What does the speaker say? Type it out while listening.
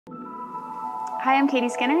Hi, I'm Katherine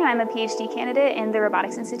Skinner, and I'm a PhD candidate in the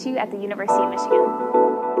Robotics Institute at the University of Michigan.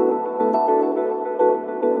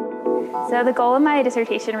 So the goal of my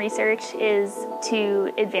dissertation research is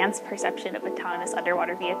to advance perception of autonomous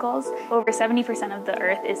underwater vehicles. Over 70% of the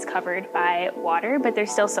Earth is covered by water, but there's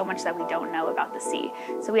still so much that we don't know about the sea.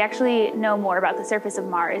 So we actually know more about the surface of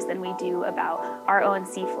Mars than we do about our own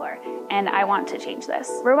seafloor, and I want to change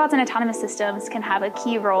this. Robots and autonomous systems can have a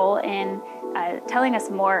key role in telling us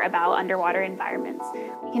more about underwater environments.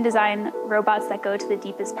 We can design robots that go to the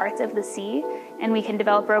deepest parts of the sea, and we can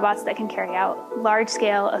develop robots that can carry out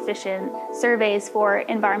large-scale, efficient surveys for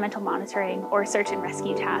environmental monitoring or search and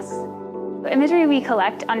rescue tasks. The imagery we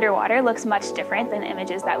collect underwater looks much different than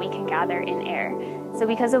images that we can gather in air. So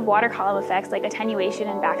because of water column effects like attenuation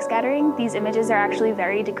and backscattering, these images are actually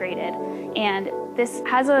very degraded. And this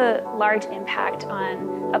has a large impact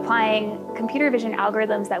on applying computer vision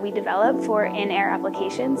algorithms that we develop for in-air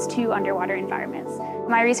applications to underwater environments.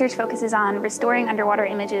 My research focuses on restoring underwater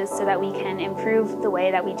images so that we can improve the way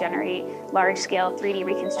that we generate large-scale 3D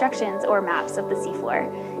reconstructions or maps of the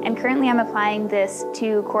seafloor. And currently I'm applying this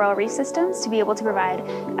to coral reef systems to be able to provide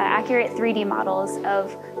accurate 3D models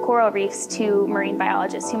of coral reefs to marine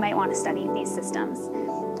biologists who might want to study these systems.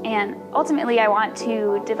 And ultimately, I want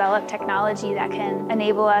to develop technology that can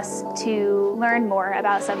enable us to learn more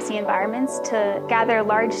about subsea environments, to gather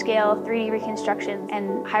large-scale 3D reconstructions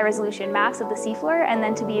and high-resolution maps of the seafloor, and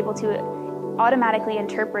then to be able to automatically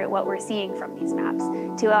interpret what we're seeing from these maps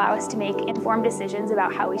to allow us to make informed decisions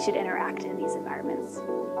about how we should interact in these environments.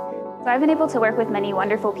 So I've been able to work with many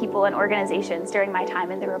wonderful people and organizations during my time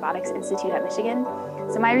in the Robotics Institute at Michigan.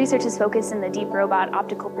 So my research is focused in the Deep Robot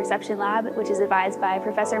Optical Perception Lab, which is advised by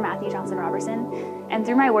Professor Matthew Johnson-Robertson. And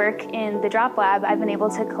through my work in the DROP Lab, I've been able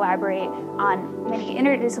to collaborate on many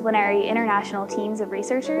interdisciplinary international teams of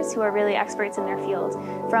researchers who are really experts in their field,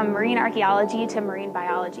 from marine archaeology to marine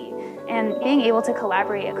biology. And being able to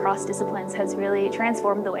collaborate across disciplines has really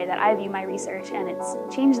transformed the way that I view my research, and it's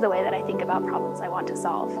changed the way that I think about problems I want to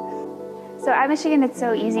solve. So at Michigan, it's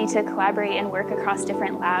so easy to collaborate and work across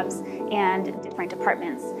different labs and different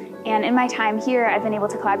departments. And in my time here, I've been able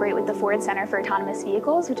to collaborate with the Ford Center for Autonomous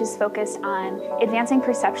Vehicles, which is focused on advancing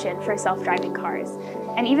perception for self-driving cars.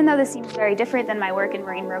 And even though this seems very different than my work in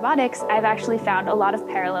marine robotics, I've actually found a lot of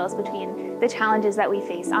parallels between the challenges that we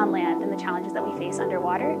face on land and the challenges that we face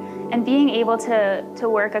underwater. And being able to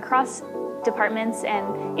work across departments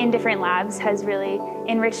and in different labs has really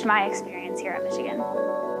enriched my experience here at Michigan.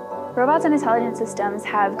 Robots and intelligent systems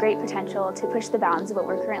have great potential to push the bounds of what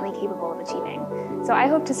we're currently capable of achieving. So I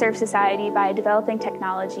hope to serve society by developing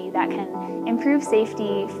technology that can improve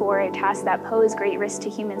safety for tasks that pose great risk to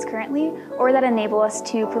humans currently, or that enable us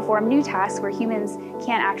to perform new tasks where humans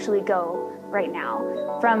can't actually go right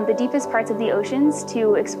now, from the deepest parts of the oceans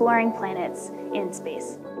to exploring planets in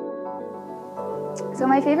space. So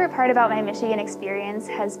my favorite part about my Michigan experience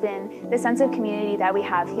has been the sense of community that we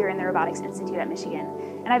have here in the Robotics Institute at Michigan.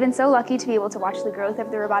 And I've been so lucky to be able to watch the growth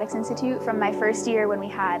of the Robotics Institute from my first year when we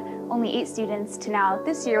had only 8 students to now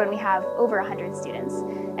this year when we have over 100 students.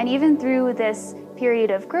 And even through this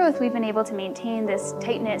period of growth, we've been able to maintain this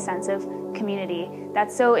tight-knit sense of community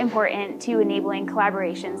that's so important to enabling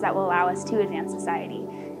collaborations that will allow us to advance society.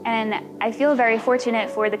 And I feel very fortunate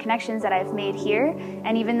for the connections that I've made here.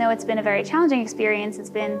 And even though it's been a very challenging experience, it's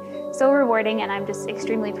been so rewarding, and I'm just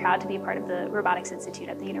extremely proud to be part of the Robotics Institute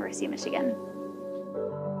at the University of Michigan.